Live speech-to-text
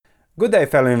Good day,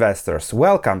 fellow investors.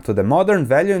 Welcome to the Modern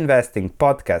Value Investing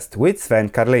podcast with Sven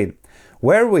Carlin,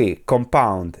 where we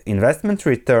compound investment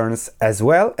returns as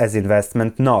well as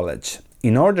investment knowledge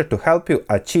in order to help you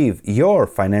achieve your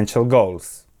financial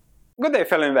goals. Good day,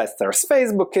 fellow investors.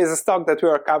 Facebook is a stock that we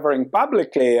are covering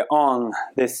publicly on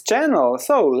this channel,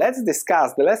 so let's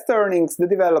discuss the last earnings, the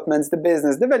developments, the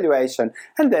business, the valuation,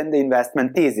 and then the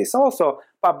investment thesis. Also,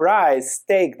 Pabri's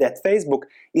take that Facebook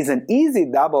is an easy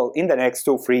double in the next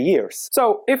 2-3 years.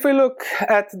 So if we look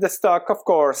at the stock, of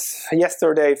course,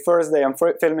 yesterday, Thursday, I'm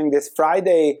filming this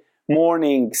Friday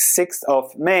morning, 6th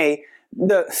of May,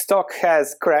 the stock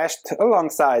has crashed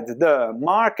alongside the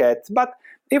market, but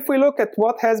if we look at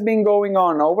what has been going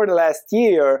on over the last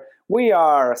year, we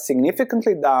are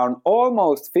significantly down,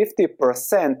 almost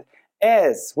 50%,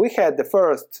 as we had the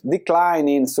first decline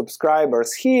in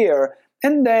subscribers here,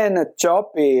 and then a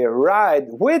choppy ride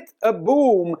with a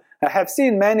boom. I have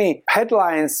seen many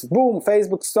headlines, boom,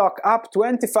 Facebook stock up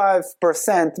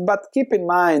 25%, but keep in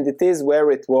mind it is where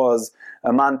it was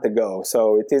a month ago.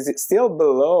 So it is still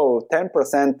below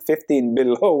 10%, 15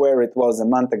 below where it was a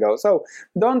month ago. So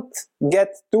don't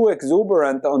get too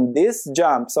exuberant on these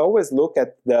jumps. Always look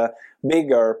at the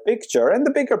bigger picture. And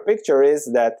the bigger picture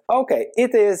is that, okay,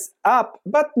 it is up,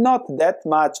 but not that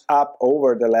much up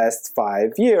over the last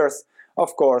 5 years.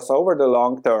 Of course, over the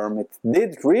long term, it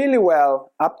did really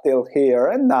well up till here,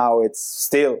 and now it's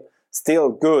still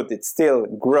good, it still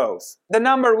grows. The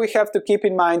number we have to keep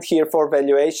in mind here for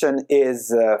valuation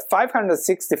is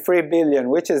 563 billion,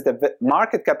 which is the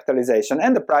market capitalization,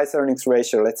 and the price-earnings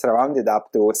ratio, let's round it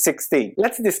up to 16.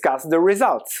 Let's discuss the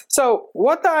results. So,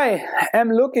 what I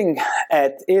am looking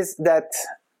at is that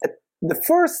the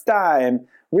first time,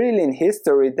 really in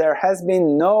history, there has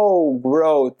been no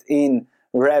growth in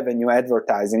revenue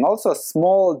advertising, also a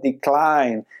small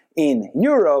decline in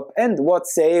Europe, and what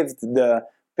saved the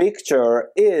picture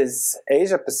is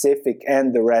Asia Pacific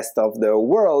and the rest of the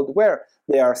world, where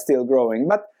they are still growing.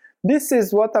 But this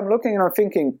is what I'm looking and I'm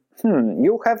thinking,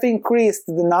 you have increased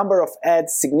the number of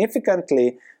ads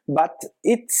significantly, but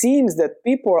it seems that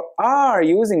people are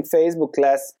using Facebook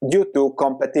less due to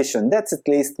competition. That's at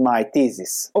least my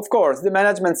thesis. Of course, the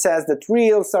management says that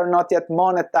Reels are not yet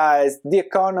monetized, the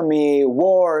economy,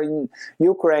 war in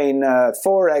Ukraine,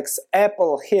 Forex,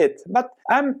 Apple hit. But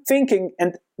I'm thinking,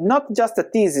 and not just a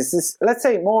thesis, is, let's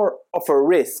say, more of a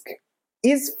risk.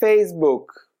 Is Facebook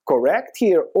correct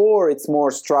here, or it's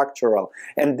more structural?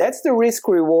 And that's the risk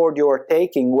reward you're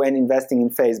taking when investing in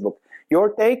Facebook.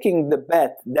 You're taking the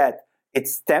bet that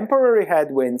it's temporary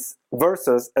headwinds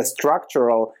versus a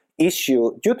structural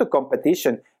issue due to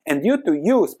competition and due to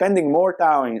you spending more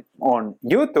time on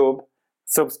YouTube,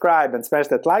 subscribe and smash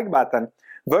that like button,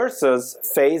 versus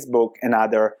Facebook and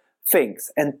other things.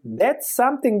 And that's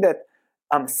something that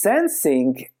I'm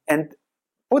sensing and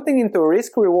putting into a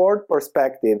risk-reward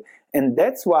perspective, and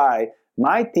that's why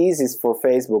my thesis for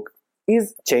Facebook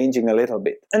is changing a little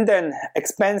bit. And then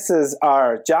expenses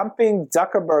are jumping.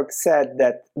 Zuckerberg said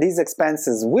that these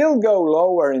expenses will go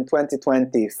lower in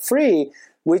 2023,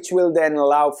 which will then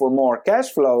allow for more cash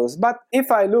flows. But if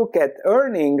I look at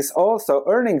earnings, also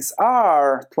earnings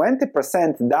are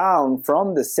 20% down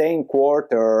from the same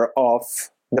quarter of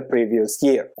the previous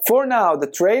year. For now, the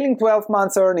trailing 12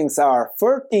 months earnings are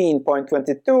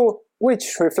 13.22,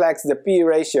 which reflects the P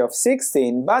ratio of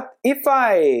 16. But if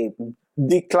I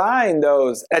decline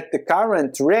those at the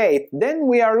current rate, then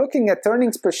we are looking at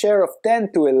earnings per share of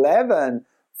 10 to 11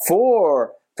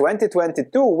 for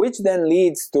 2022, which then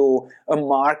leads to a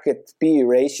market P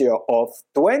ratio of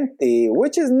 20,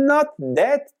 which is not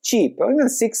that cheap. Even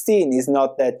 16 is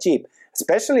not that cheap,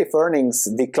 especially if earnings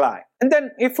decline. And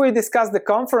then if we discuss the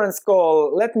conference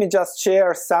call, let me just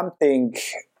share something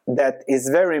that is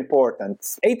very important.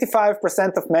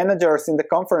 85% of managers in the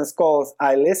conference calls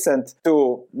I listened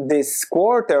to this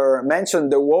quarter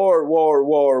mentioned the war.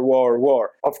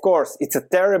 Of course, it's a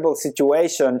terrible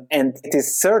situation and it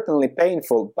is certainly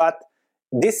painful, but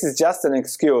this is just an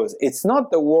excuse. It's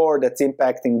not the war that's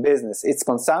impacting business. It's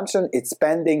consumption, it's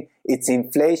spending, it's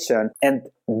inflation. And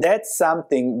that's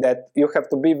something that you have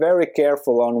to be very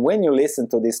careful on when you listen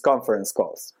to these conference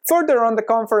calls. Further on the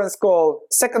conference call,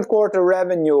 second quarter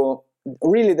revenue,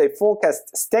 really they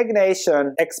forecast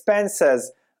stagnation,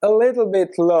 expenses a little bit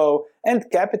low, and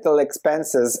capital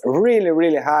expenses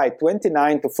really high,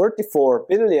 29 to 34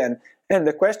 billion. And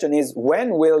the question is,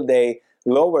 when will they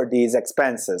lower these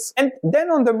expenses? And then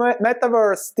on the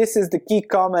metaverse, this is the key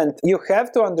comment. You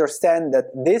have to understand that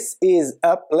this is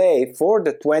a play for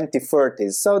the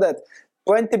 2030s, so that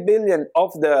 20 billion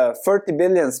of the 30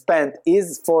 billion spent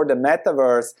is for the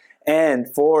metaverse and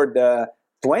for the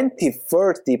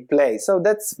 2030 play. So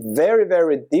that's very,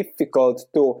 very difficult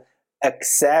to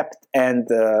accept and,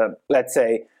 let's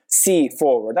say, see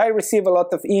forward. I receive a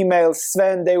lot of emails,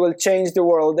 Sven, they will change the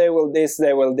world, they will this,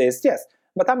 they will this. Yes,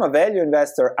 but I'm a value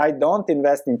investor. I don't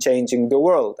invest in changing the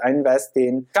world. I invest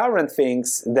in current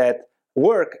things that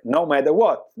work no matter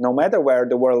what, no matter where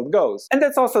the world goes. And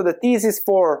that's also the thesis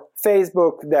for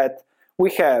Facebook, that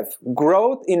we have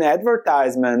growth in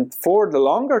advertisement for the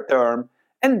longer term,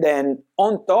 and then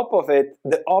on top of it,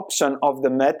 the option of the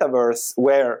metaverse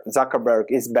where Zuckerberg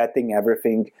is betting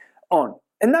everything on.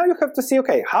 And now you have to see,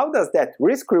 okay, how does that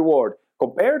risk reward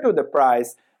compare to the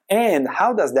price, and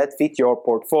how does that fit your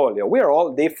portfolio? We are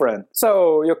all different,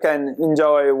 so you can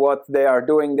enjoy what they are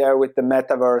doing there with the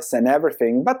metaverse and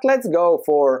everything, but let's go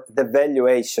for the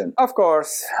valuation. Of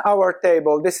course, our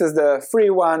table, this is the free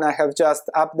one. I have just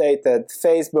updated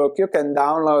Facebook. You can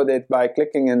download it by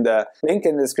clicking in the link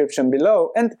in the description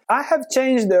below. And I have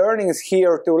changed the earnings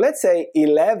here to, let's say,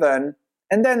 11,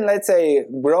 and then let's say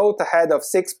growth ahead of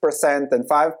 6% and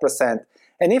 5%.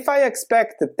 And if I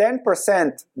expect a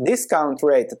 10% discount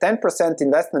rate, a 10%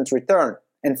 investment return,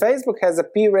 and Facebook has a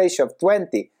P ratio of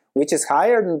 20, which is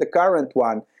higher than the current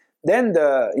one, then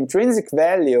the intrinsic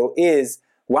value is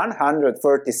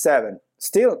 137,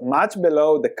 still much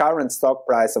below the current stock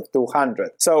price of 200.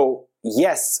 So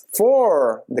yes,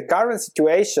 for the current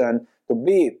situation to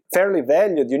be fairly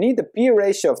valued, you need a P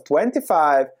ratio of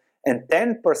 25 and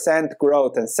 10%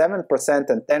 growth and 7%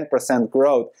 and 10%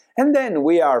 growth, and then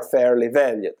we are fairly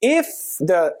valued. If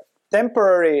the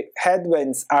temporary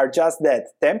headwinds are just that,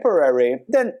 temporary,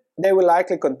 then they will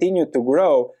likely continue to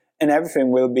grow and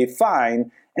everything will be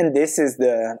fine. And this is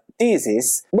the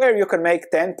thesis where you can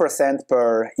make 10%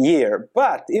 per year.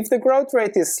 But if the growth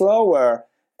rate is slower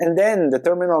and then the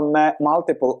terminal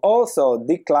multiple also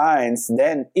declines,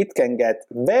 then it can get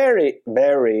very,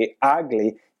 very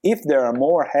ugly if there are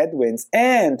more headwinds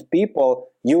and people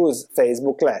use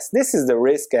Facebook less. This is the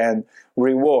risk and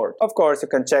reward. Of course, you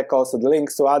can check also the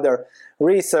links to other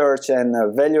research and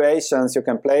valuations. You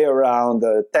can play around,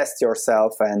 test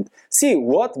yourself and see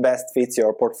what best fits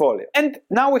your portfolio. And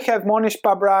now we have Mohnish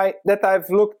Pabrai, that I've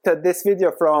looked at this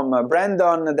video from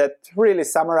Brandon that really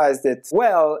summarized it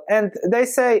well. And they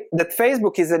say that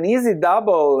Facebook is an easy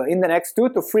double in the next 2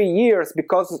 to 3 years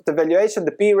because the valuation,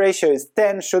 the P ratio is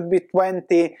 10, should be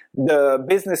 20. The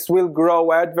business will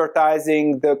grow,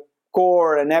 advertising, the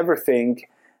core and everything.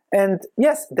 And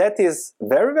yes, that is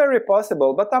very, very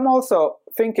possible, but I'm also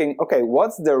thinking, okay,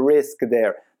 what's the risk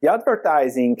there? The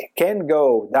advertising can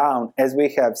go down, as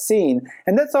we have seen,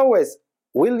 and that's always,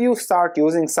 will you start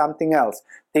using something else?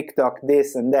 TikTok,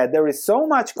 this and that. There is so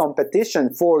much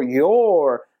competition for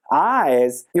your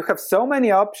eyes. You have so many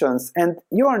options, and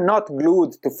you are not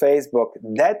glued to Facebook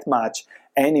that much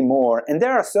anymore. And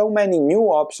there are so many new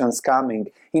options coming,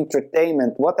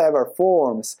 entertainment, whatever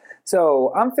forms.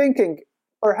 So I'm thinking,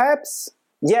 perhaps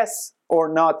yes or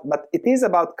not, but it is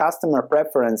about customer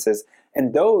preferences,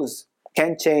 and those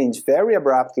can change very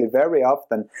abruptly, very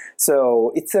often.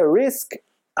 So it's a risk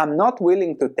I'm not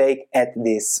willing to take at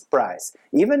this price,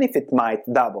 even if it might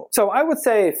double. So I would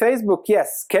say Facebook,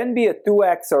 yes, can be a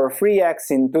 2x or a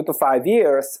 3x in 2 to 5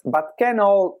 years, but can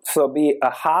also be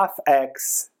a half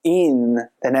x in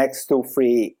the next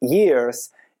 2-3 years.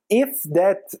 If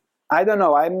that, I don't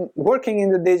know, I'm working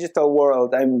in the digital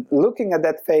world, I'm looking at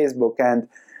that Facebook and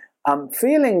I'm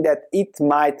feeling that it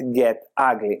might get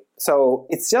ugly. So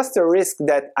it's just a risk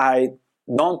that I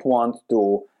don't want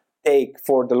to take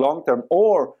for the long term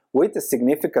or with a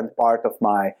significant part of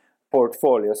my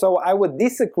portfolio. So I would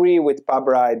disagree with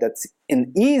Pabrai that's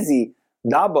an easy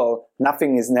double.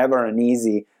 Nothing is never an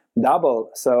easy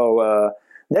double. So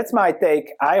that's my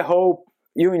take. I hope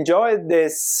you enjoyed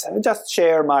this. Just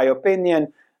share my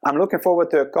opinion. I'm looking forward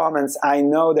to your comments. I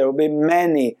know there will be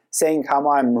many saying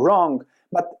how I'm wrong,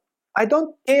 but I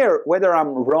don't care whether I'm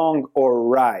wrong or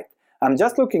right. I'm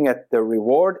just looking at the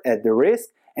reward, at the risk,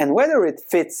 and whether it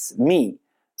fits me.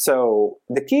 So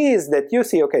the key is that you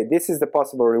see, okay, this is the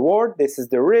possible reward, this is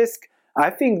the risk. I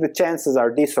think the chances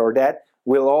are this or that.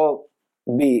 We'll all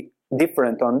be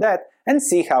different on that and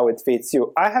see how it fits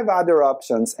you. I have other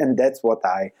options, and that's what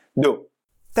I do.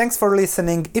 Thanks for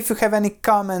listening. If you have any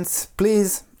comments,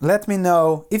 please let me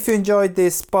know. If you enjoyed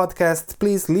this podcast,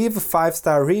 please leave a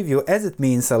 5-star review, as it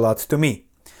means a lot to me.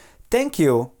 Thank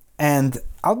you, and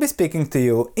I'll be speaking to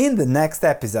you in the next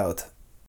episode.